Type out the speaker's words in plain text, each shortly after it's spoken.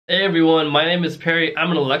Hey everyone, my name is Perry.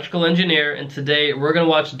 I'm an electrical engineer, and today we're going to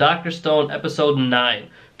watch Dr. Stone episode 9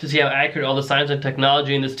 to see how accurate all the science and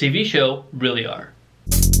technology in this TV show really are.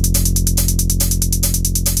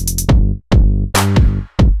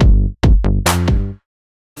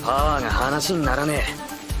 パワーが話にならね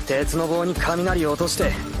え。鉄の棒に雷を落とし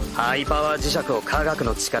てハイパワー磁石を科学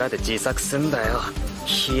の力で自作すんだよ。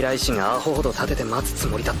平石がアホほど立てて待つつ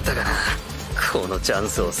もりだったがな。このチャン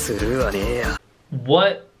スをスルーはねえや。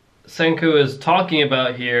 What Senku is talking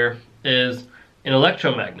about here is an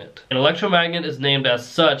electromagnet. An electromagnet is named as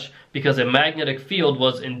such because a magnetic field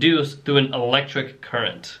was induced through an electric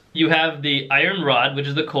current. You have the iron rod, which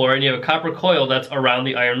is the core, and you have a copper coil that's around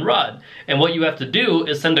the iron rod. And what you have to do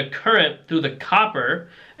is send a current through the copper,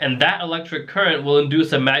 and that electric current will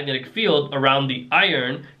induce a magnetic field around the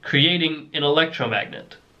iron, creating an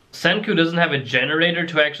electromagnet. Senku doesn't have a generator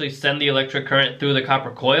to actually send the electric current through the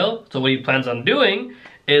copper coil, so what he plans on doing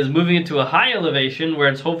is moving it to a high elevation where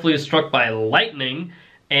it's hopefully struck by lightning,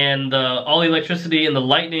 and all the electricity and the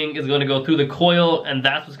lightning is going to go through the coil, and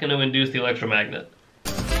that's what's going to induce the electromagnet.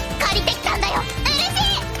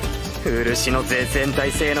 漆の全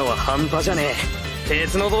体性能は半端じゃねえ。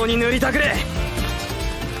鉄の棒に塗りたくれ。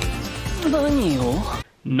何を?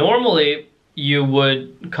 Normally, you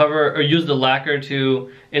would cover or use the lacquer to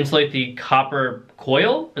insulate the copper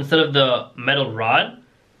coil instead of the metal rod,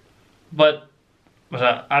 but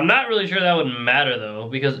I'm not really sure that would matter though,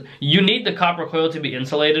 because you need the copper coil to be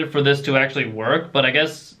insulated for this to actually work, but I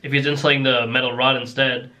guess if he's insulating the metal rod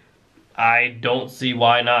instead, I don't see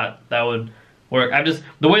why not. That would work.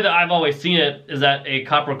 The way that I've always seen it is that a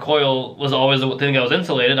copper coil was always the thing that was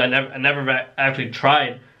insulated. I never actually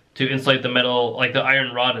tried to insulate the metal, like the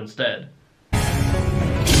iron rod instead.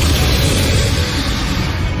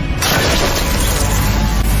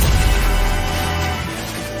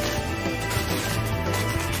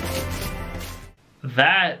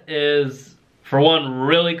 That is, for one,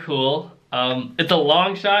 really cool. It's a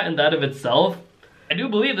long shot in that of itself. I do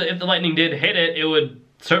believe that if the lightning did hit it, it would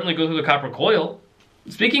certainly go through the copper coil.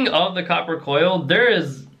 Speaking of the copper coil, there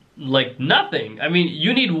is like nothing. I mean,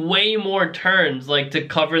 you need way more turns like to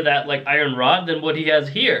cover that like iron rod than what he has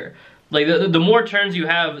here. Like the more turns you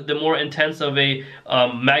have, the more intense of a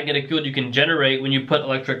magnetic field you can generate when you put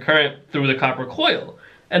electric current through the copper coil.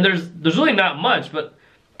 And there's really not much, but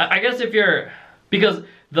I guess if you're, because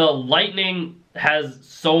the lightning has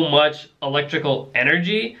so much electrical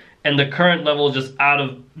energy and the current level is just out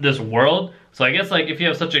of this world. So I guess like if you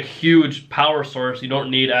have such a huge power source, you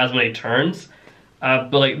don't need as many turns.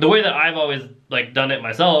 But like the way that I've always like done it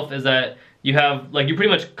myself is that you have like, you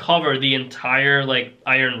pretty much cover the entire like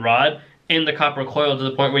iron rod in the copper coil to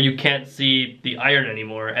the point where you can't see the iron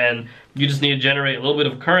anymore. And you just need to generate a little bit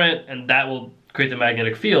of current and that will create the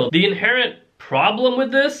magnetic field. The inherent problem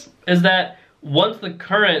with this is that once the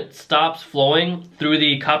current stops flowing through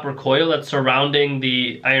the copper coil that's surrounding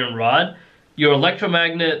the iron rod, your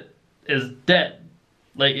electromagnet is dead.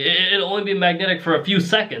 Like, it'll only be magnetic for a few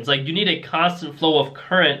seconds. Like, you need a constant flow of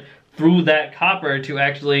current through that copper to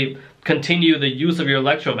actually continue the use of your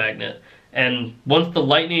electromagnet. And once the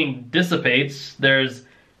lightning dissipates, there's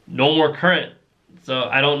no more current. So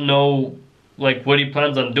I don't know, like, what he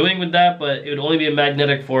plans on doing with that, but it would only be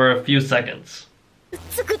magnetic for a few seconds.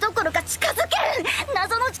 つくどころか近づける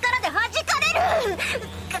謎の力で弾か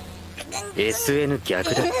れる SN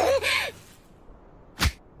逆だ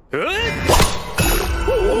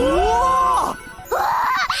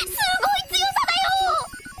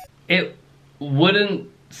It wouldn't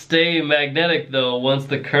stay magnetic though once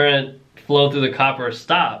the current flow through the copper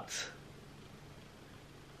stopped.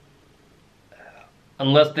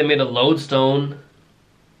 Unless they made a lodestone.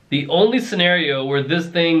 The only scenario where this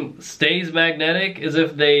thing stays magnetic is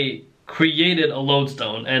if they created a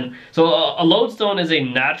lodestone. And so a lodestone is a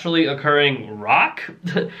naturally occurring rock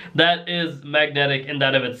that is magnetic in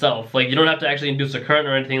that of itself. Like, you don't have to actually induce a current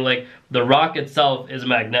or anything. Like, the rock itself is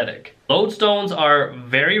magnetic. Lodestones are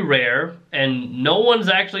very rare, and no one's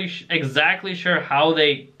actually exactly sure how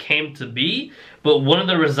they came to be, but one of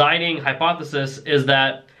the residing hypotheses is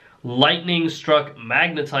that lightning struck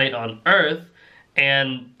magnetite on Earth,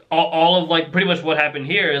 and all of like pretty much what happened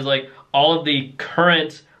here is like all of the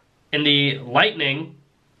current in the lightning,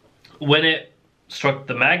 when it struck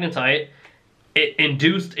the magnetite, it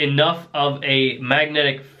induced enough of a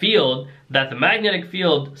magnetic field that the magnetic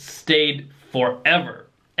field stayed forever.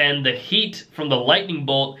 And the heat from the lightning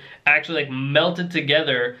bolt actually like melted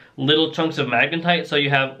together little chunks of magnetite, so you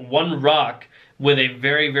have one rock with a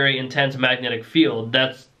very, very intense magnetic field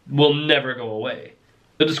that will never go away.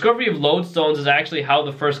 The discovery of lodestones is actually how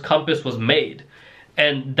the first compass was made.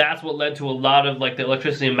 And that's what led to a lot of like the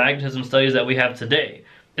electricity and magnetism studies that we have today,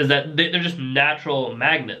 is that they're just natural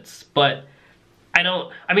magnets. But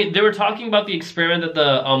I mean, they were talking about the experiment that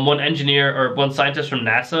the one engineer or one scientist from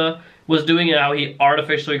NASA was doing, and how he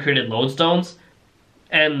artificially created lodestones.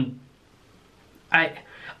 And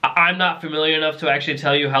I'm not familiar enough to actually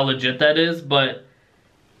tell you how legit that is, but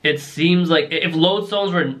it seems like if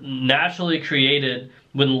lodestones were naturally created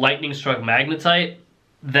when lightning struck magnetite,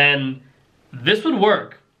 then this would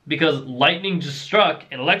work, because lightning just struck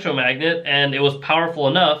an electromagnet and it was powerful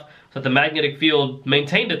enough so that the magnetic field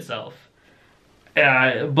maintained itself.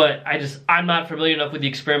 But I'm not familiar enough with the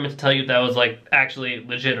experiment to tell you if that was like actually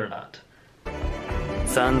legit or not.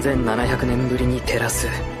 3700年ぶりに照らす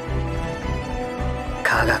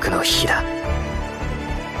科学の火だ。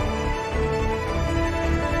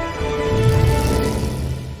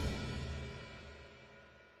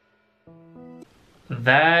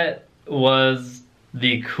That was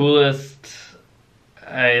the coolest.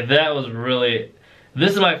 That was really.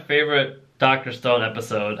 This is my favorite Dr. Stone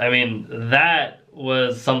episode. I mean, that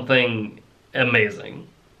was something amazing.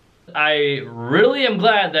 I really am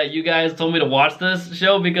glad that you guys told me to watch this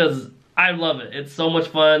show, because I love it. It's so much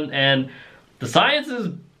fun, and the science is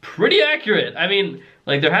pretty accurate. I mean,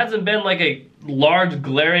 like, there hasn't been like a large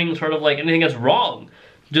glaring sort of like anything that's wrong.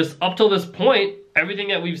 Just up till this point, everything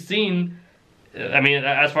that we've seen, I mean,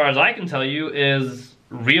 as far as I can tell you, is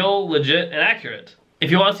real, legit, and accurate. If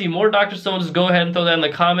you want to see more Dr. Stone, just go ahead and throw that in the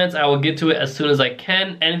comments. I will get to it as soon as I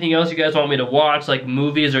can. Anything else you guys want me to watch, like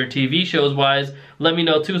movies or TV shows wise, let me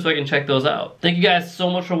know too so I can check those out. Thank you guys so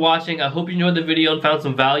much for watching. I hope you enjoyed the video and found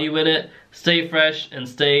some value in it. Stay fresh and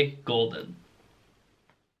stay golden.